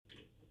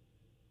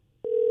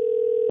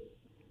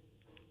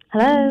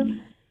Hello.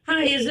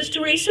 Hi, is this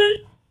Teresa?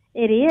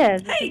 It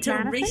is. This Hey, is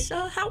Madison.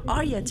 Teresa. How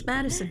are you? It's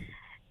Madison.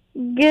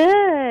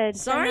 Good.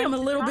 So Sorry, nice I'm a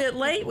to little talk bit to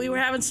late. We you. were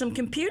having some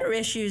computer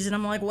issues, and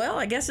I'm like, well,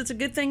 I guess it's a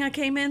good thing I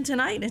came in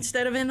tonight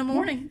instead of in the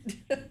morning.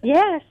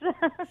 Yes.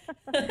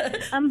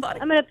 I'm Funny.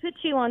 I'm going to put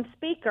you on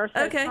speaker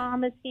so Okay.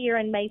 Tom is here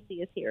and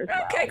Macy is here as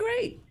Okay, well.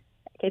 great.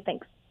 Okay,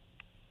 thanks.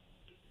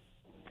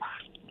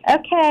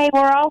 Okay,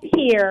 we're all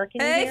here.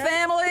 Can you Hey, hear us?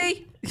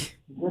 family.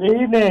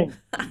 Good evening.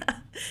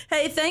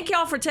 Hey, thank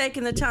y'all for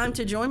taking the time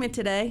to join me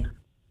today.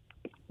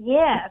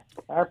 Yes.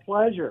 Our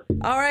pleasure.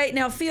 All right,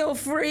 now feel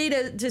free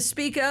to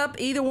speak up,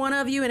 either one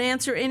of you, and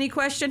answer any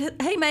question.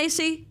 Hey,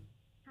 Macy,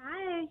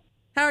 Hi,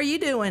 how are you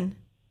doing?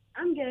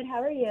 I'm good.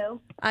 How are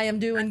you? I am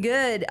doing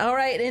good. All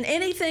right, and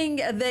anything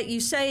that you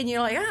say and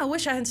you're like, I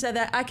wish I hadn't said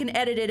that, I can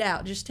edit it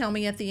out. Just tell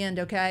me at the end,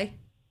 okay?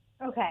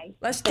 Okay.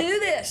 Let's do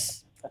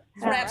this.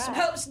 Let's wrap some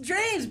right. hopes and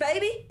dreams,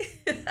 baby.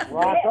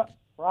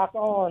 Rock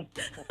on.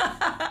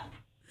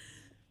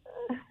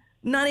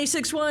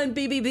 96.1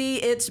 BBB,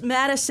 it's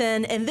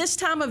Madison, and this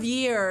time of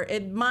year,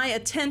 my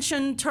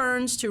attention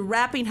turns to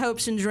wrapping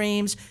hopes and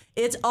dreams.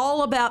 It's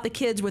all about the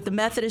kids with the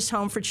Methodist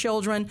Home for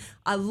Children.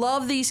 I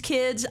love these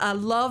kids. I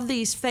love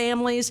these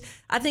families.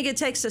 I think it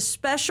takes a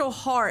special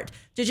heart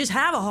to just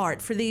have a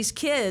heart for these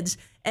kids.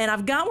 And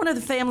I've got one of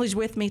the families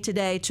with me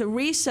today.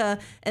 Teresa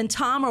and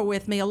Tom are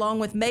with me, along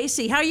with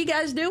Macy. How are you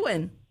guys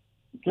doing?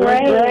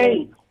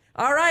 Great.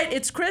 All right,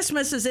 it's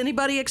Christmas. Is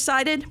anybody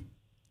excited?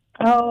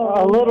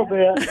 A little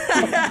bit.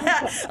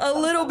 A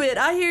little bit.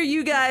 I hear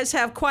you guys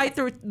have quite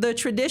the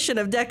tradition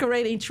of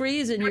decorating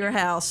trees in your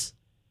house.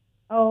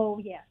 Oh,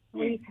 yes.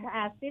 We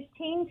have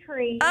 15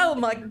 trees. Oh,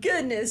 my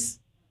goodness.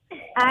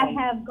 I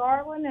have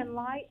garland and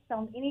lights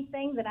on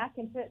anything that I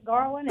can put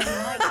garland and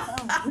lights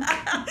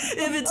on.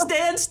 If it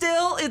stands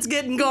still, it's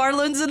getting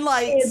garlands and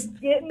lights. It's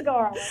getting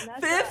garland.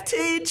 That's 15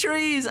 right.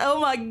 trees.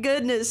 Oh, my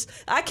goodness.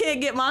 I can't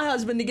get my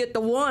husband to get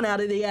the one out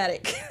of the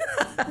attic.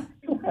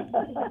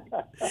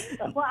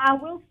 Well, I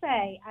will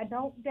say I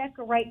don't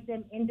decorate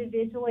them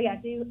individually. I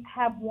do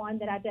have one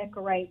that I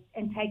decorate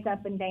and take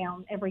up and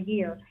down every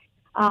year.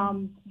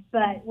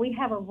 But we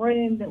have a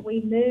room that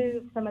we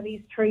move some of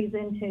these trees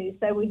into,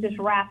 so we just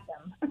wrap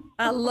them.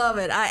 I love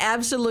it. I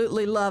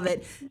absolutely love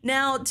it.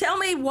 Now, tell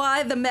me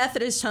why the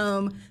Methodist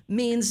Home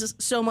means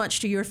so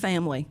much to your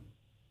family.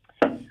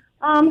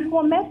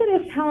 Well,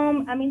 Methodist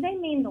Home, I mean, they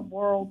mean the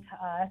world to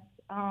us.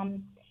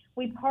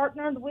 We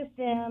partnered with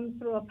them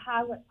through a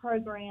pilot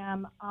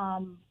program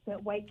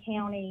that Wake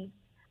County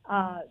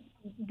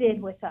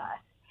did with us.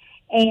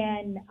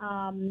 And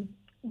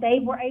they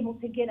were able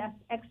to get us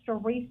extra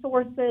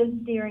resources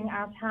during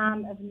our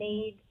time of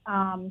need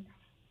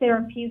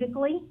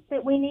therapeutically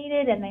that we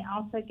needed, and they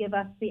also give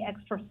us the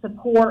extra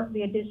support,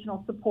 the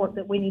additional support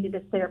that we needed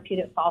as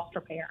therapeutic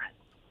foster parents.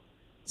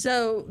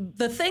 So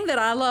the thing that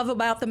I love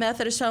about the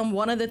Methodist Home,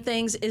 one of the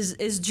things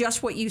is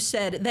just what you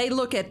said. They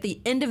look at the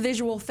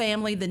individual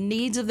family, the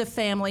needs of the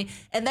family,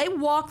 and they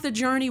walk the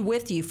journey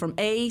with you from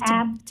A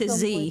to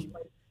Z.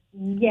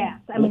 Yes,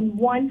 I mean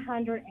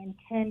 110%.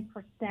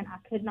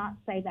 I could not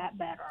say that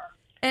better.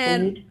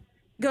 And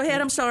go ahead,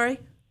 I'm sorry.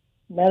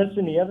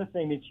 Madison, the other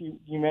thing that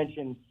you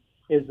mentioned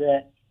is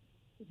that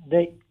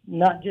they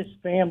not just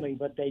family,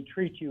 but they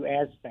treat you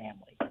as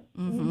family.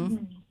 Mm-hmm.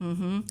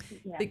 Mm-hmm.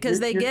 Yeah. Because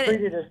they you're get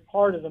treated it. as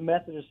part of the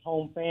Methodist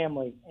home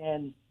family,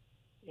 and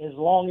as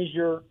long as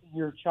your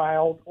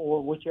child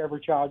or whichever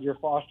child you're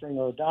fostering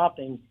or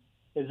adopting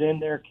is in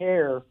their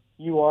care,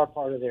 you are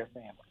part of their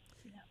family.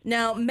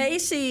 Now,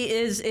 Macy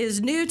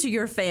is new to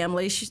your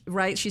family,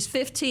 right? She's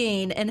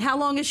 15, and how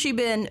long has she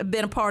been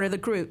a part of the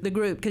group?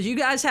 Because you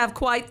guys have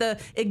quite the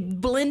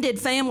blended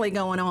family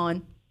going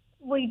on.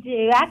 We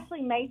do.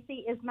 Actually,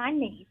 Macy is my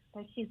niece,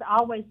 so she's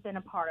always been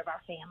a part of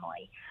our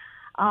family.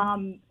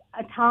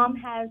 Tom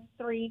has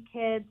 3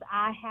 kids.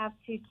 I have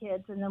 2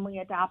 kids, and then we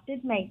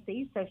adopted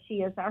Macy, so she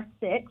is our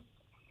 6th.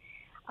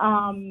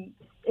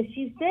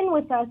 She's been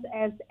with us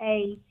as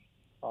a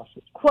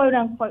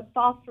quote-unquote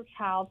foster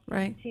child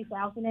since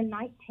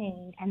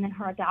 2019, and then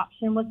her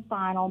adoption was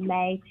final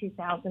May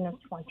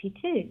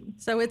 2022.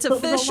 So it's So it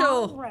was a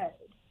official. long road.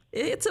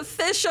 It's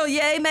official.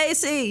 Yay,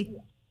 Macy.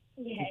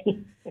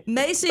 Yay.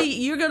 Macy,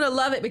 you're going to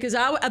love it because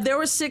there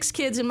were 6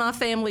 kids in my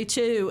family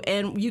too,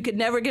 and you could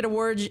never get a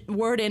word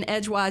in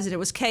edgewise, and it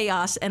was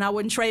chaos, and I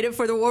wouldn't trade it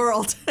for the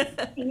world.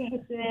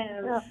 Yes,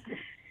 ma'am.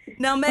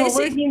 Now,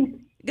 Macy, Well,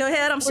 go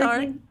ahead. I'm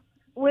sorry.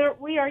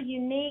 We are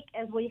unique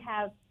as we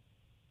have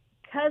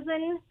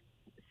cousin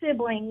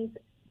siblings,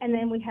 and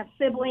then we have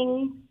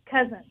sibling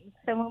cousins.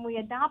 So when we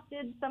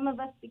adopted, some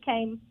of us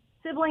became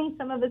siblings,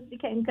 some of us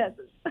became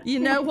cousins. You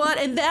know what?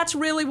 And that's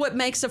really what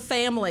makes a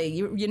family.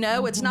 You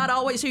know, it's not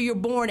always who you're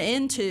born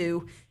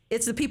into.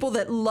 It's the people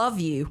that love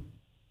you.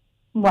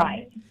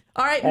 Right.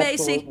 All right,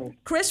 Absolutely. Macy,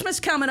 Christmas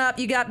coming up.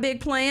 You got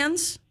big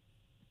plans?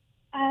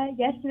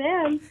 Yes,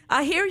 ma'am.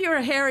 I hear you're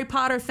a Harry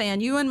Potter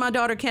fan. You and my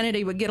daughter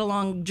Kennedy would get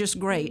along just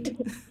great.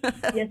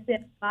 Yes,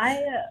 ma'am.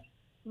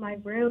 My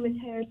room is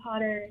Harry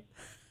Potter.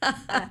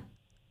 I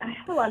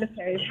have a lot of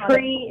Harry Potter.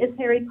 Tree is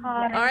Harry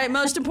Potter. All right,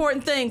 most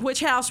important thing, which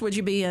house would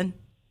you be in?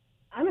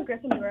 I'm a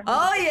Gryffindor.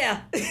 Oh,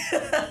 yeah.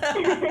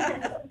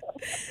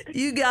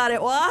 You got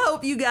it. Well, I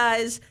hope you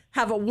guys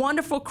have a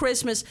wonderful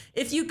Christmas.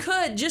 If you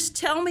could, just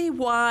tell me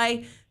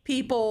why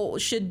people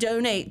should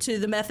donate to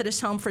the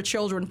Methodist Home for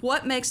Children.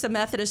 What makes the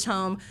Methodist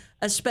Home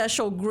a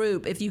special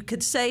group? If you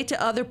could say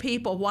to other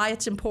people why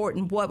it's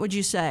important, what would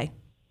you say?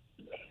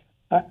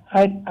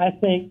 I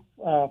think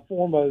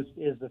foremost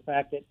is the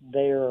fact that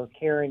they are a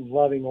caring,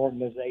 loving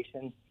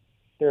organization.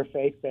 They're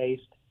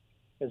faith-based,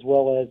 as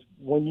well as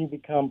when you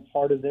become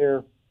part of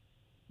the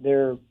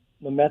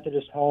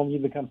Methodist home, you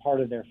become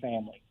part of their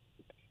family,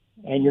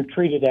 and you're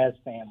treated as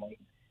family.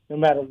 No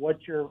matter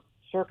what your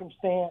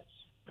circumstance,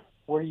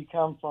 where you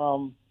come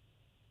from,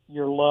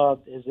 you're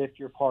loved as if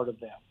you're part of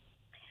them.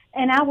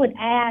 And I would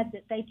add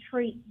that they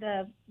treat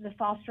the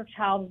foster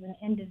child as an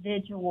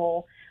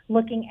individual,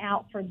 looking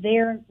out for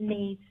their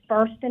needs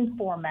first and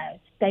foremost.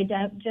 They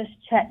don't just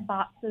check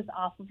boxes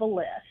off of a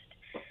list.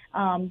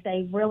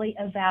 They really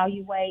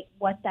evaluate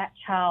what that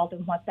child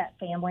and what that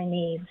family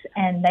needs,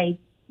 and they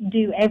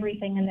do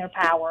everything in their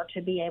power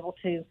to be able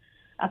to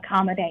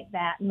accommodate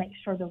that and make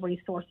sure the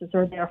resources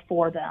are there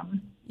for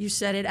them. You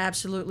said it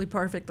absolutely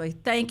perfectly.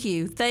 Thank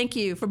you. Thank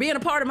you for being a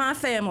part of my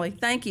family.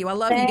 Thank you. I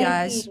love you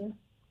guys. You.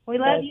 We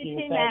love Thank you you,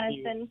 too, thank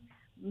you. Madison.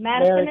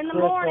 Madison Merry in the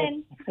Christmas.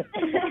 morning.